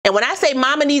And when I say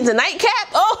mama needs a nightcap,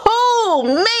 oh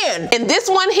man, and this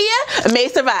one here may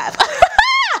survive.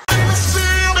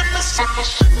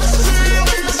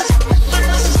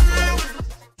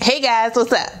 Hey guys,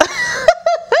 what's up?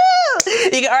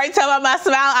 You can already tell by my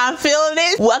smile I'm feeling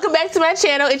it. Welcome back to my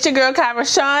channel. It's your girl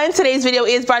RaShon. Today's video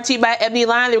is brought to you by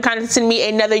Ebonyline. They were kind of sending me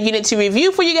another unit to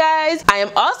review for you guys. I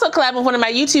am also collabing with one of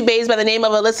my YouTube babes by the name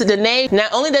of Alyssa Denaye.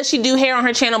 Not only does she do hair on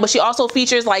her channel, but she also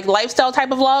features like lifestyle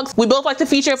type of vlogs. We both like to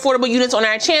feature affordable units on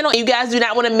our channel, and you guys do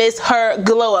not want to miss her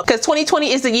glow up because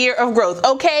 2020 is the year of growth.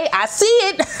 Okay, I see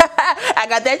it. I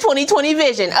got that 2020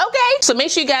 vision. Okay, so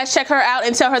make sure you guys check her out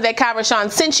and tell her that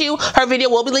RaShon sent you. Her video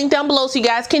will be linked down below, so you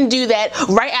guys can do that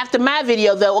right after my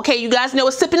video though. Okay, you guys know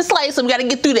it's sip and slay, so we gotta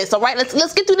get through this. All right,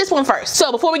 let's get through this one first.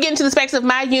 So before we get into the specs of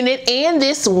my unit and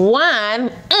this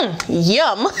wine,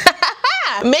 yum.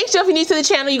 Make sure if you're new to the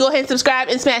channel, you go ahead and subscribe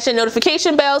and smash that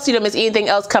notification bell so you don't miss anything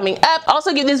else coming up.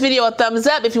 Also give this video a thumbs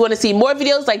up if you want to see more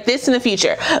videos like this in the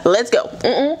future. Let's go.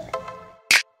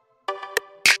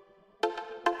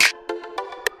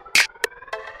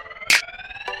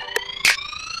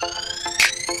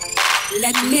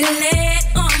 Let me lay it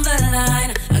on the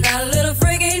line. I got a little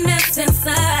freakiness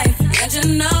inside. And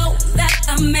you know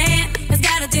that a man has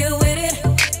got to deal with it.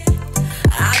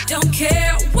 I don't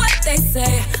care what they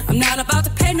say. I'm not about to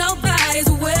pay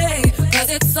nobody's way. Cause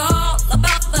it's all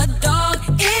about the dog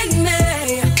in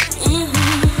me.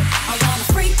 I want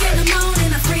a freak in the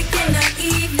morning, a freak in the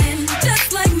evening.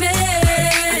 Just like me.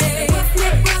 With me,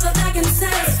 brother, that can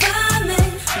satisfy me.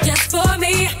 Just for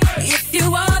me, if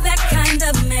you are that kind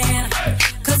of man.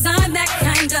 I'm that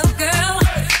kind of girl.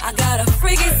 I got a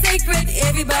freaky secret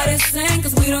everybody's saying,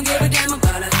 cause we don't give a damn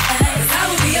about a thing. Cause I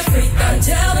will be a freak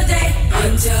until the day,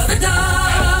 until the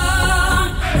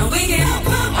dawn. And we can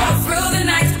all through the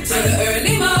night to the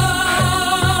early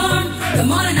morn. The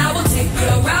morning I will take you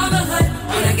around the hood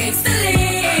on a gangster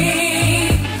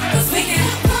league. Cause we can,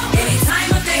 any time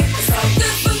of day, it's all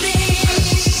good for me.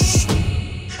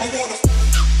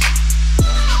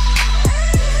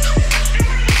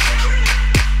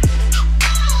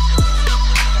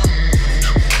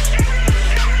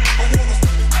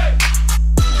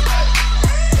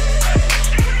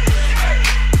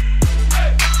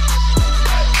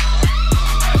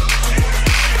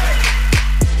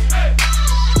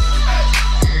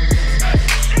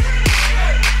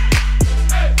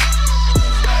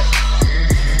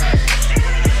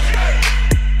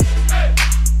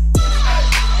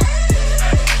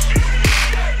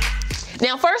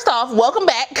 Now, first off, welcome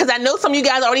back, because I know some of you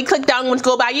guys already clicked down and went to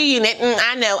go buy your unit.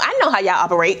 I know how y'all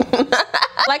operate.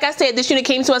 Like I said, this unit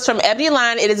came to us from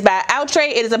Ebonyline. It is by Outre.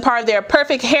 It is a part of their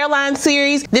Perfect Hairline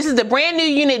series. This is the brand new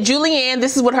unit, Julianne.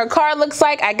 This is what her card looks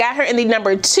like. I got her in the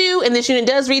number 2, and this unit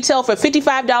does retail for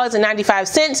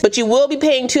 $55.95, but you will be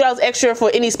paying $2 extra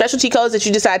for any specialty codes that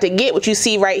you decide to get, which you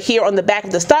see right here on the back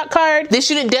of the stock card. This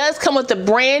unit does come with the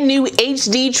brand new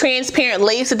HD transparent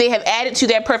lace that they have added to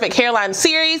their Perfect Hairline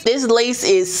series. This lace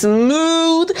is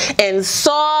smooth and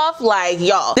soft, like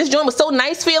y'all. This joint was so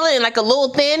nice feeling and like a little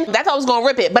thin. That's how I was gonna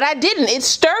rip it, but I didn't. It's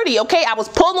sturdy, okay? I was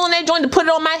pulling on that joint to put it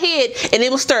on my head and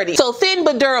it was sturdy. So thin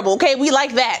but durable, okay? We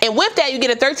like that. And with that, you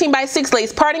get a 13x6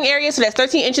 lace parting area, so that's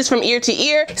 13 inches from ear to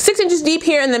ear, 6 inches deep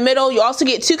here in the middle. You also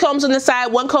get 2 combs on the side,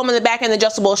 1 comb in the back, and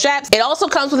adjustable straps. It also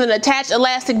comes with an attached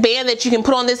elastic band that you can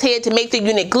put on this head to make the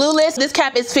unit glueless. This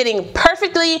cap is fitting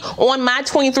perfectly on my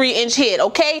 23-inch head,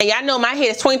 okay? And y'all know my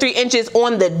head is 23 inches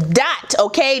on the dot,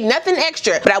 okay? Nothing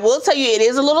extra, but I will tell you it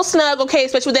is a little snug, okay?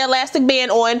 Especially with that elastic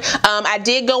band on. I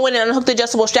did go in and unhook the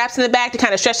adjustable straps in the back to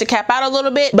kind of stretch the cap out a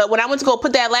little bit, but when I went to go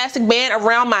put that elastic band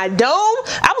around my dome,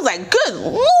 I was like, good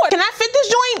lord, can I fit this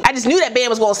joint? I just knew that band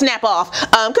was gonna snap off,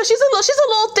 because she's a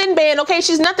little thin band, okay?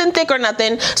 She's nothing thick or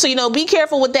nothing, so you know, be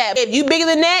careful with that. If you bigger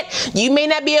than that, you may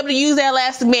not be able to use that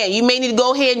elastic band. You may need to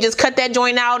go ahead and just cut that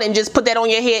joint out and just put that on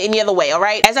your head any other way, all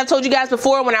right? As I've told you guys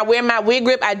before, when I wear my wig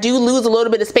grip, I do lose a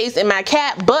little bit of space in my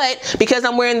cap, but because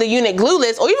I'm wearing the unit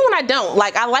glueless, or even when I don't,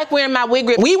 like I like wearing my wig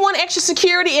grip, we want extra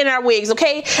security in our wigs,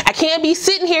 okay? I can't be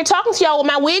sitting here talking to y'all with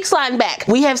my wig sliding back.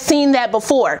 We have seen that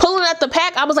before. Pulling out the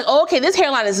pack, I was like, oh, okay, this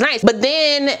hairline is nice, but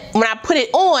then when I put it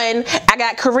on, I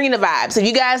got Karina vibes. So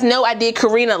you guys know I did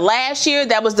Karina last year.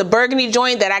 That was the burgundy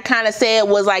joint that I kind of said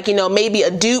was like, you know, maybe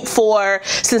a dupe for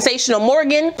Sensational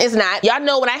Morgan. It's not. Y'all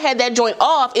know when I had that joint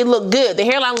off, it looked good. The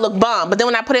hairline looked bomb, but then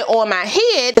when I put it on my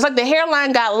head, it's like the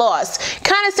hairline got lost.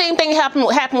 Kind of same thing happened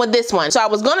with this one. So I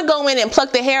was gonna go in and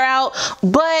pluck the hair out,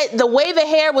 but the way the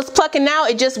hair was plucking out,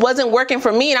 it just wasn't working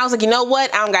for me, and I was like, you know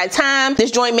what, I don't got time.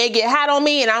 This joint may get hot on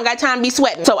me and I don't got time to be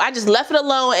sweating. So I just left it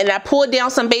alone and I pulled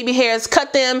down some baby hairs,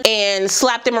 cut them, and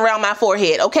slapped them around my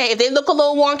forehead, okay? If they look a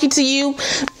little wonky to you,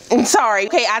 Sorry.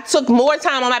 Okay, I took more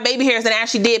time on my baby hairs than I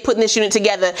actually did putting this unit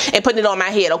together and putting it on my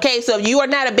head, okay? So if you are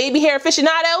not a baby hair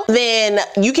aficionado, then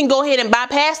you can go ahead and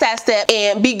bypass that step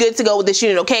and be good to go with this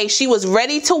unit, okay? She was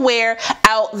ready to wear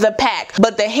out the pack,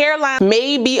 but the hairline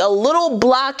may be a little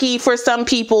blocky for some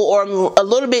people or a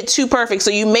little bit too perfect, so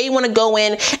you may want to go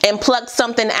in and pluck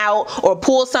something out or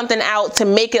pull something out to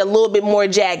make it a little bit more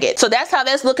jagged. So that's how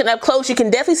that's looking up close. You can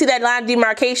definitely see that line of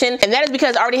demarcation, and that is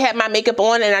because I already had my makeup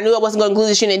on and I knew I wasn't going to glue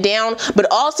this unit down, but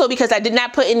also because I did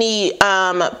not put any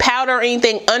powder or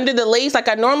anything under the lace like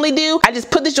I normally do. I just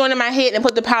put this joint in my head and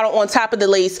put the powder on top of the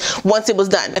lace once it was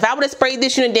done. If I would have sprayed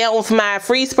this unit down with my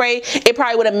freeze spray, it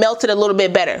probably would have melted a little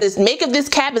bit better. This make of this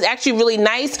cap is actually really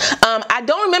nice. I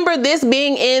don't remember this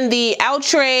being in the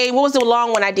Outre, what was the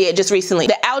long one I did just recently?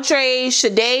 The Outre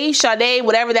Sade,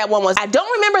 whatever that one was. I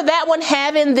don't remember that one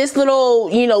having this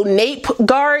little, you know, nape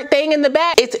guard thing in the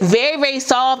back. It's very, very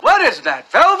soft. What is that,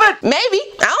 velvet? Maybe,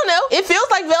 I don't know. It feels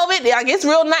like velvet. Like, it's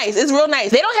real nice. It's real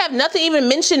nice. They don't have nothing even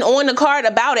mentioned on the card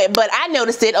about it, but I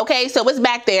noticed it, okay? So it's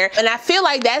back there, and I feel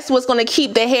like that's what's gonna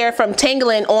keep the hair from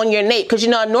tangling on your nape, because you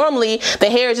know, normally the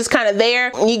hair is just kind of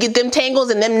there, and you get them tangles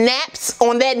and them naps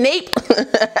on that nape.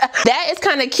 That is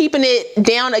kind of keeping it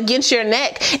down against your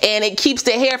neck, and it keeps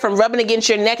the hair from rubbing against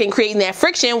your neck and creating that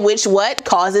friction, which what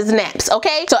causes naps,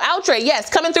 okay? So Outre, yes,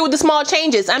 coming through with the small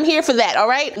changes. I'm here for that, all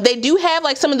right? They do have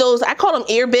like some of those, I call them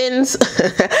ear bends.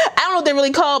 I don't know what they're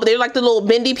really called, but they're like the little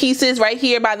bendy pieces right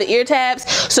here by the ear tabs,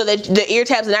 so that the ear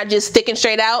tabs are not just sticking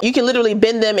straight out. You can literally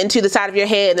bend them into the side of your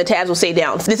head and the tabs will stay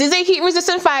down. This is a heat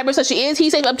resistant fiber, so she is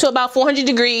heat safe up to about 400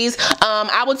 degrees.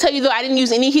 I will tell you though, I didn't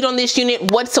use any heat on this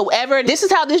unit whatsoever. This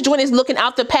is how this joint is looking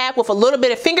out the pack with a little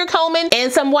bit of finger combing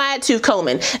and some wide tooth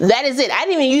combing. That is it. I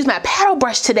didn't even use my paddle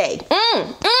brush today.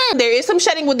 There is some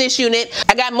shedding with this unit.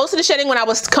 I got most of the shedding when I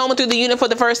was combing through the unit for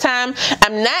the first time.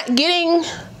 I'm not getting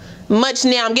much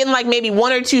now. I'm getting like maybe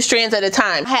 1 or 2 strands at a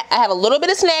time. I have a little bit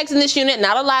of snags in this unit,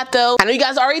 not a lot though. I know you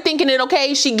guys are already thinking it,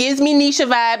 okay? She gives me Nisha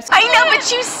vibes. I know,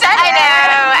 but you said it.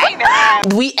 I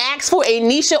know. We asked for a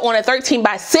Nisha on a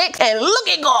 13x6 and look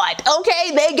at God,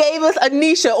 okay? They gave us a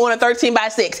Nisha on a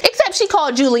 13x6, except she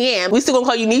called Julianne. We still gonna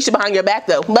call you Nisha behind your back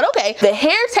though, but okay. The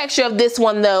hair texture of this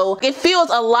one though, it feels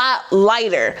a lot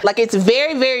lighter. Like it's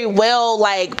very, very well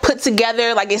like put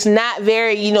together. Like it's not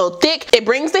very, you know, thick. It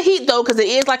brings the heat though, because it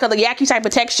is like a yaki type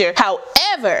of texture.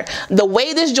 However, the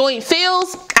way this joint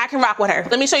feels, I can rock with her.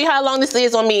 Let me show you how long this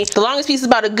is on me. The longest piece is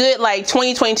about a good like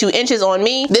 20-22 inches on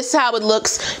me. This is how it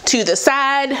looks to the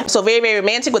side. So very, very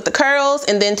romantic with the curls,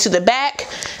 and then to the back,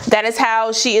 that is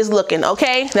how she is looking,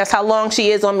 okay? That's how long she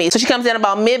is on me. So she comes down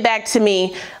about mid back to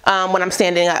me when I'm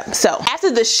standing up. So after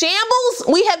the shambles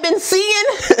we have been seeing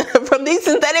from these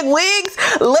synthetic wigs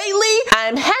lately,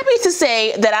 I'm happy to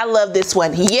say that I love this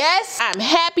one. Yes, I'm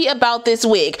happy about this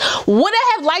wig. Would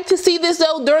I have liked to see this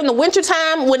though during the winter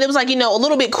time when it was like, you know, a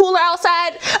little bit cooler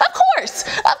outside? Of course,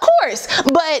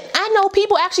 but I know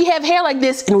people actually have hair like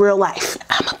this in real life.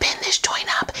 I'ma bend this joint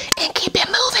up and keep it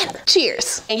moving.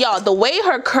 Cheers. And y'all, the way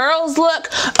her curls look,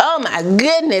 oh my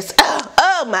goodness,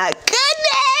 oh my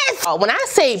goodness. When I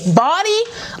say body,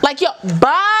 like your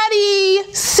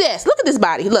body, sis, look at this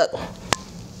body, look.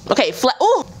 Okay, flat,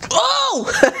 ooh,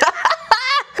 oh.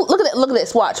 Look at that, look at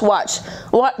this, watch the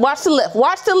lift,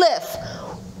 watch the lift.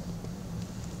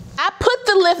 I put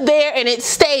the lift there and it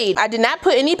stayed. I did not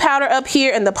put any powder up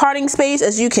here in the parting space.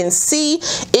 As you can see,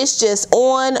 it's just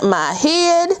on my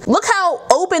head. Look how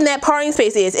open that parting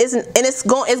space is, it's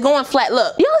going flat.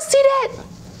 Look, y'all see that?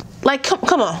 Like,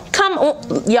 come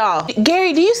on, y'all.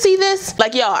 Gary, do you see this?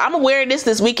 Like, y'all, I'm gonna wear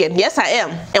this weekend. Yes, I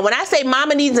am. And when I say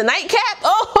mama needs a nightcap,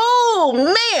 oh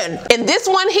man, and this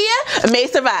one here may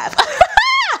survive.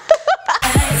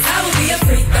 I will be a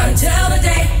freak until the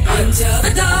day, until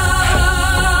the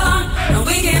dawn. And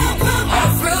we can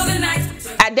all through the night.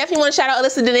 I definitely want to shout out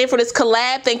Alyssa Denaye for this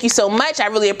collab. Thank you so much. I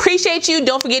really appreciate you.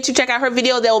 Don't forget to check out her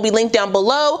video. That will be linked down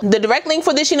below. The direct link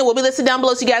for this unit will be listed down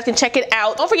below so you guys can check it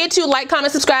out. Don't forget to like,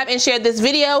 comment, subscribe, and share this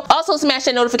video. Also smash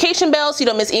that notification bell so you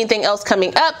don't miss anything else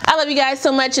coming up. I love you guys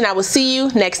so much, and I will see you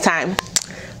next time.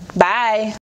 Bye.